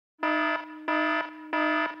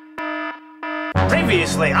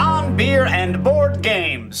Previously on Beer and Board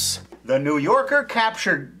Games. The New Yorker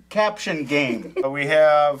caption game. We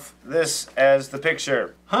have this as the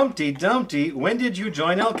picture. Humpty Dumpty, when did you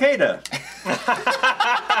join Al Qaeda?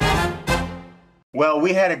 Well,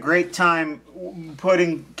 we had a great time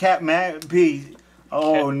putting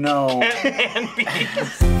Oh no.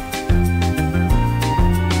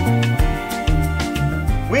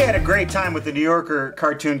 We had a great time with the New Yorker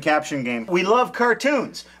cartoon caption game. We love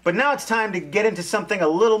cartoons, but now it's time to get into something a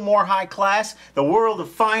little more high class, the world of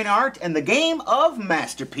fine art and the game of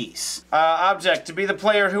Masterpiece. Object, to be the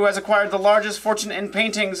player who has acquired the largest fortune in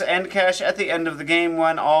paintings and cash at the end of the game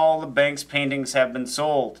when all the bank's paintings have been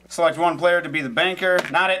sold. Select one player to be the banker.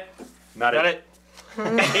 Not it. Not it. You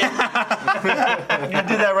did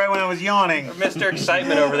that right when I was yawning. Mr.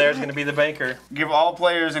 Excitement over there is going to be the banker. Give all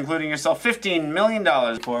players, including yourself, $15 million.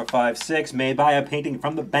 4, 5, 6 may buy a painting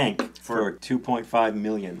from the bank for 2.5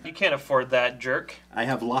 million. You can't afford that, jerk. I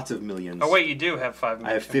have lots of millions. Oh wait, you do have 5 million.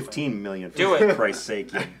 I have 15 million. Do it. For Christ's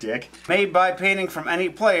sake, you dick. May buy painting from any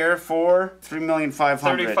player for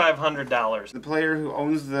 $3,500,000. $3,500. The player who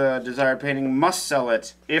owns the desired painting must sell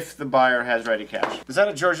it if the buyer has ready cash. Is that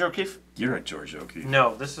a George O'Keeffe? You're a George O'Keeffe.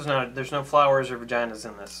 No, this is not. There's no flowers or vaginas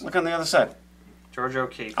in this. Look on the other side. George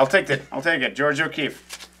O'Keeffe. I'll take it. I'll take it. George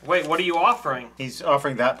O'Keeffe. Wait, what are you offering? He's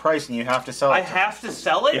offering that price and you have to sell it. I have to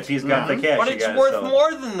sell it? If he's got the cash, But you it's gotta worth sell it.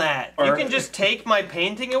 more than that. You Or- can just take my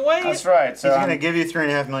painting away? That's right. So He's going to give you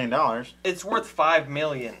 $3.5 million. It's worth 5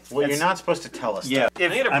 million. Well, It's- you're not supposed to tell us. Yeah. I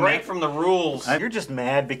need a break from the rules. You're just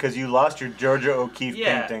mad because you lost your Georgia O'Keeffe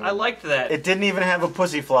Yeah, painting. I liked that. It didn't even have a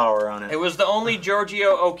pussy flower on it. It was the only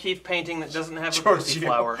Giorgio O'Keeffe painting that doesn't have a pussy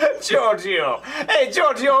flower. Giorgio. Hey,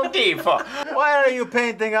 Giorgio O'Keeffe. Why are you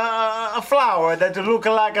painting a flower that look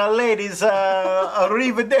like a lady's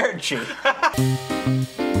arrivederci?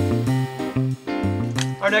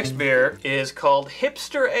 Our next beer is called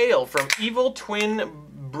Hipster Ale from Evil Twin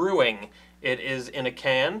Brewing. It is in a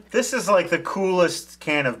can. This is like the coolest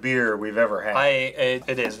can of beer we've ever had.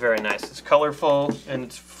 It is very nice. It's colorful and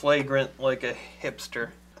it's flagrant like a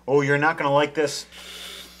hipster. Oh, you're not going to like this?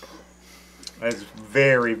 It's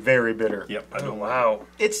very, very bitter. Yep, I Oh, don't wow.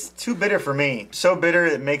 It's too bitter for me. So bitter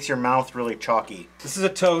it makes your mouth really chalky. This is a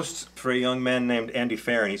toast for a young man named Andy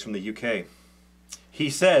Farron. He's from the UK.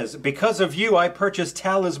 He says, because of you, I purchased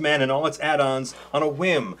Talisman and all its add-ons on a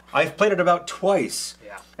whim. I've played it about twice.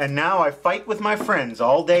 Yeah. And now I fight with my friends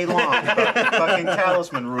all day long about fucking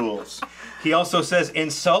talisman rules. He also says,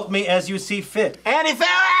 insult me as you see fit. Andy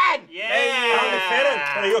Farron!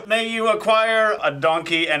 Yeah! May you acquire a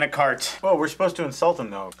donkey and a cart. Well, we're supposed to insult him,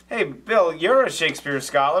 though. Hey, Bill, you're a Shakespeare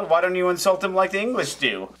scholar. Why don't you insult him like the English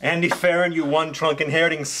do? Andy Farron, you one-trunk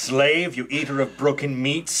inheriting slave, you eater of broken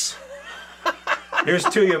meats. Here's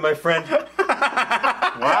to you, my friend.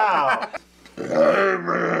 Wow. All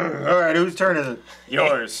right, whose turn is it?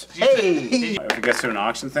 Yours. Hey! If it gets to an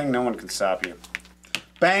auction thing, no one can stop you.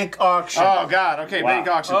 Bank auction. Oh, God. Okay, bank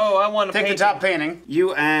auction. Oh, I want to Take paint the top painting.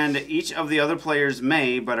 You and each of the other players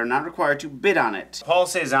may, but are not required to bid on it. Paul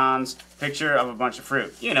Cézanne's picture of a bunch of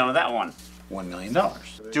fruit. You know, that one. $1 million.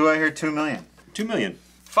 Do I hear $2 million? 2 million.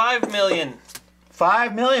 5 million.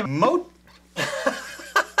 $5 million.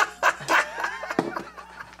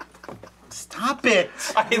 Stop it!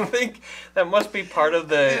 I think that must be part of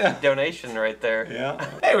the donation right there. Yeah.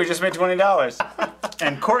 Hey, we just made $20.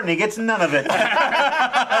 And Courtney gets none of it.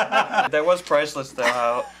 That was priceless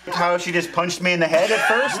though. How she just punched me in the head at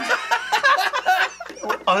first,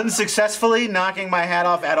 unsuccessfully knocking my hat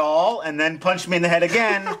off at all, and then punched me in the head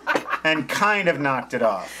again, and kind of knocked it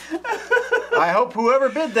off. I hope whoever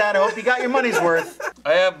bid that, I hope you got your money's worth.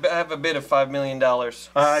 I have a bid of $5 million. Do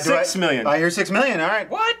 6 million. I hear $6 million, all right.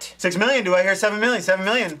 What? 6 million, do I hear 7 million? 7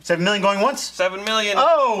 million. 7 million going once? 7 million.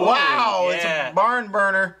 Oh, wow, yeah. it's a barn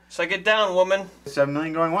burner. Suck it down, woman. 7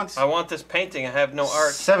 million going once. I want this painting. I have no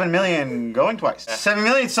art. 7 million going twice. 7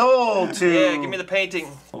 million sold to... Yeah, give me the painting.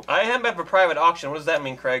 I have a private auction. What does that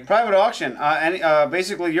mean, Craig? Private auction.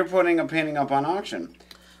 Basically, you're putting a painting up on auction.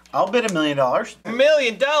 I'll bid $1 million. $1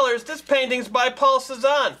 million? This painting's by Paul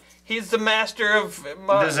Cézanne. He's the master of...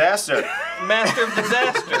 Disaster. Master of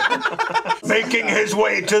disaster. Making his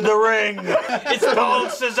way to the ring. It's Paul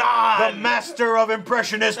Cézanne. The master of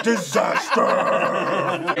impressionist disaster.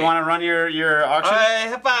 You want to run your auction? I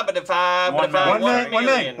have five. 1 million. 1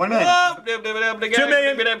 million. 1 million. 2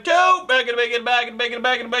 million. 2. Back it, back it, back it, back it,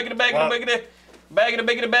 back it, back it, back it, back it, back it,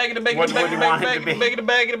 back it, back it, back it, What would you want it to be? back it,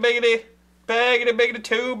 back it, back it, back it, back it,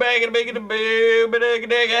 2, back it, back it,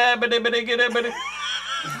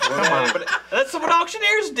 But that's what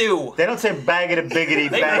auctioneers do. They don't say baggity biggity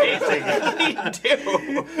They baggity. basically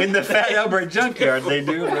do. In the Fat Albert junkyard, they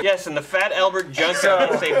do. Yes, in the Fat Albert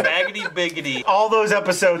junkyard, they say baggity biggity All those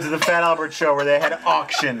episodes of the Fat Albert Show where they had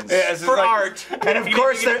auctions. Yeah, it's for like- art. And of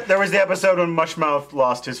course, there was the episode when Mushmouth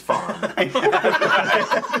lost his farm.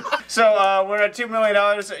 So we're at $2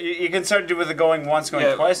 million. You can start with the going once,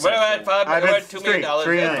 going twice. We're at $5 I million, bet $2 million, $3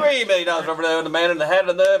 million. $3 million over there. The man in the hat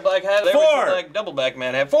and the black hat. There was Four. the black, double black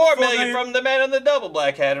man hat. $4 million million. from the man in the double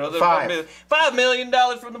black hat. Five. $5 million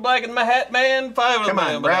from the black and my hat man. Come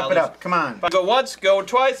on, wrap it up. Come on. Go once, go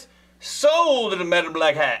twice. Sold to the man in the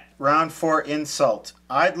black hat. Round 4, insult.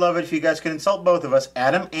 I'd love it if you guys could insult both of us,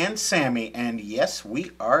 Adam and Sammy. And yes, we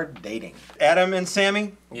are dating. Adam and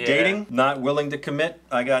Sammy, Yeah. dating, not willing to commit.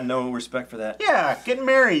 I got no respect for that. Yeah, get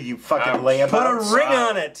married, you fucking Ouch. layabouts. Put a ring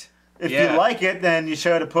on it. If Yeah. you like it, then you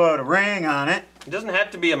should have put a ring on it. It doesn't have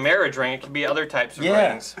to be a marriage ring. It could be other types of Yeah.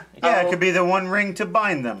 rings. Yeah, it could be the one ring to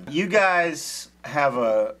bind them. You guys have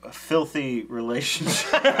a filthy relationship.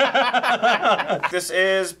 This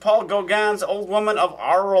is Paul Gauguin's Old Woman of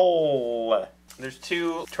Arles. There's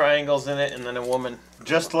 2 triangles in it and then a woman.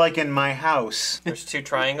 Just like in my house. There's 2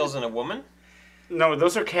 triangles and a woman? No,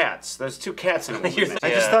 those are cats. There's 2 cats in it. You're- I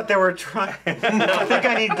just Yeah. thought they were trying. I think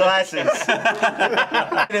I need glasses. Is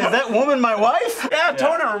that woman my wife? Yeah,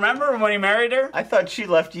 Tona, remember when he married her? I thought she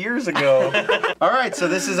left years ago. All right, so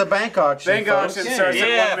this is a bank auction. Bank folks. auction starts Yeah,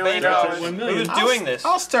 at $1 million. bank $1 million. Who's doing this?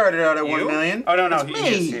 I'll start it out at You? 1 million. Oh, no, It's he me.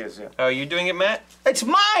 is, yeah. Oh, you doing it, Matt? It's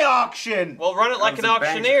my auction. Well, run it like an That was a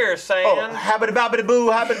bank. auctioneer, Sam. Oh, habba babba boo,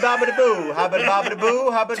 habba babba boo, habba babba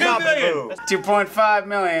boo, habba babba boo. 2.5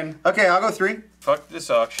 million. Okay, I'll go 3. Fuck this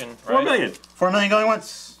auction. $4 right? million. 4 million going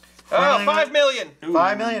once. Oh, 5 million.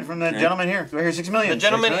 5 million from the gentleman here. Do I hear 6 million? The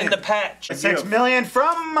gentleman 6 in the million. patch. 6 million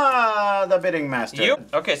from the bidding master. You?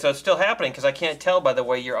 Okay, so it's still happening because I can't tell by the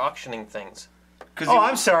way you're auctioning things. Oh,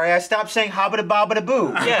 I'm sorry. I stopped saying habba babba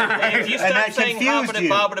boo. Yeah, if you And stop that saying confused hobbida you.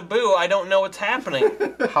 bobbida boo, I don't know what's happening.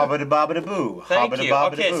 Habba babba boo. Thank Habba you.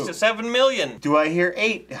 babba Okay, boo. it's 7 million. Do I hear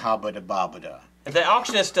 8 habba babba? The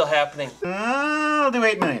auction is still happening. I'll do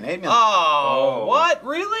 8 million. 8 million. Oh, what?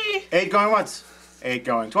 Really? 8 going once. 8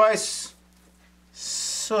 going twice.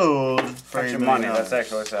 Sold for That's $8 your money. million. That's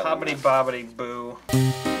actually $7 Hobbity bobbity boo.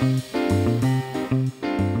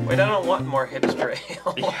 Wait, I don't want more hipster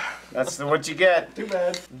ale. That's what you get. Too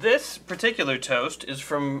bad. This particular toast is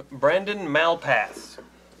from Brandon Malpass.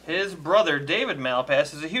 His brother, David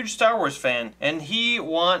Malpass, is a huge Star Wars fan, and he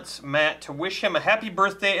wants Matt to wish him a happy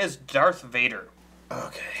birthday as Darth Vader.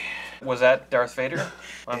 Okay. Was that Darth Vader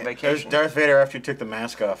on There's vacation? Darth Vader after he took the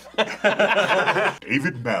mask off.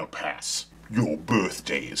 David Malpass, your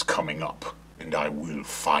birthday is coming up, and I will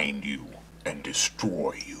find you and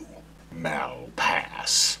destroy you.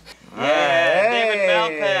 Malpass. Yeah, David Hey.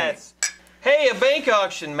 Malpass. Hey, a bank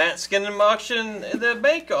auction. Matt Skinner auction the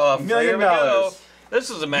bank off. $1 million. Here we go. This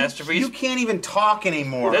is a masterpiece. You can't even talk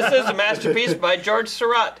anymore. This is a masterpiece by George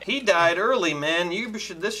Surratt. He died early, man.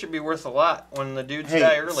 This should be worth a lot when the dudes Hey,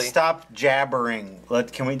 die early. stop jabbering.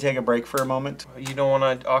 Can we take a break for a moment? You don't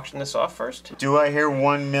want to auction this off first? Do I hear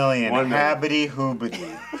 1 million? 1 million. Habbity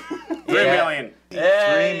hoobity. $3 million.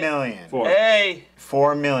 Hey. 3 million. 4. Hey.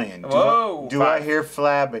 4 million. Whoa. Do I 5. hear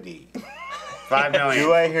flabbity? $5 million.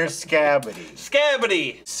 Do I hear scabbity?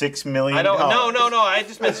 Scabbity. $6 million. I don't. No. I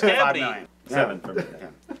just meant $5 scabbity. million. 7 for me.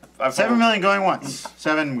 7 million going once.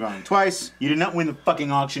 7 going twice. You did not win the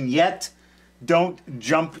fucking auction yet. Don't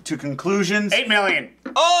jump to conclusions. $8 million.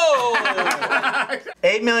 Oh.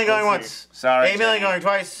 8 million going once. Sorry, 8 million Jamie. going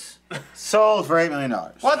twice. Sold for $8 million.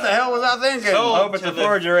 What the hell was I thinking? Sold. Hope it's a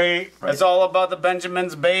forgery. It's all about the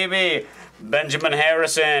Benjamin's baby. Benjamin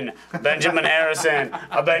Harrison. Benjamin Harrison.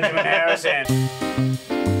 A Benjamin Harrison.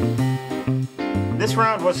 This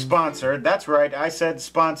round was sponsored. That's right, I said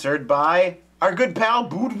sponsored by our good pal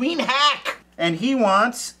Boudween Hack. And he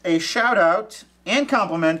wants a shout out and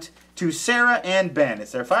compliment to Sarah and Ben.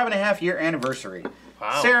 It's their 5.5-year anniversary.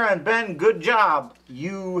 Wow. Sarah and Ben, good job.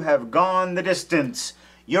 You have gone the distance.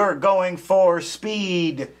 You're going for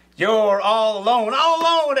speed. You're all alone,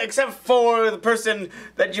 except for the person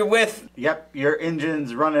that you're with. Yep, your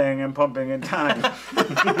engine's running and pumping in time.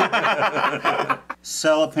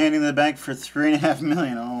 Sell a painting in the bank for $3.5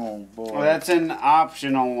 million. Oh boy. Well, that's an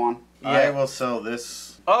optional one. I will sell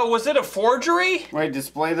this. Oh, was it a forgery? Wait,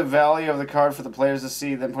 display the value of the card for the players to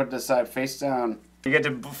see, then put it aside face down. You get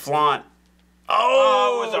to flaunt.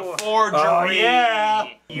 Oh, it was a forgery. Oh, yeah.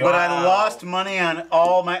 But I lost money on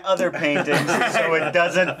all my other paintings, so it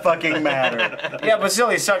doesn't fucking matter. Yeah, but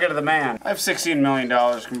still, you suck it to the man. I have $16 million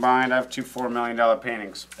combined. I have 2 $4 million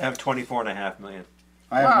paintings. I have 24.5 million.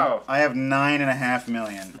 Wow. I have 9.5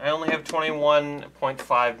 million. I only have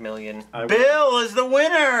 21.5 million. Bill is the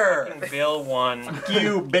winner. Bill won.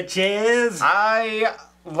 You bitches! I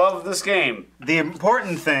love this game. The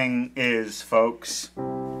important thing is, folks,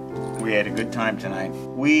 we had a good time tonight.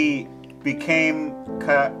 We became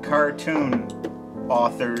cartoon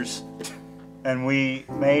authors, and we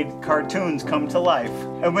made cartoons come to life.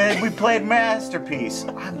 And when we played Masterpiece,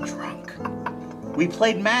 I'm drunk. We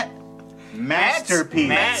played Masterpiece.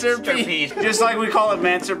 Masterpiece. Just like we call it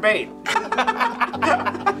Masturbate.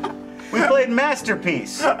 We played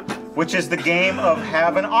Masterpiece, which is the game of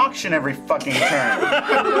have an auction every fucking turn.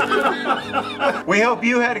 We hope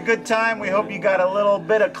you had a good time. We hope you got a little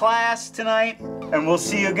bit of class tonight. And we'll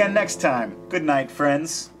see you again next time. Good night,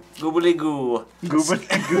 friends. Goobly goo. Goobly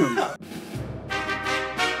goo.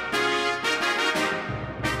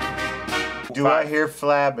 Do I hear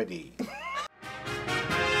flabbity?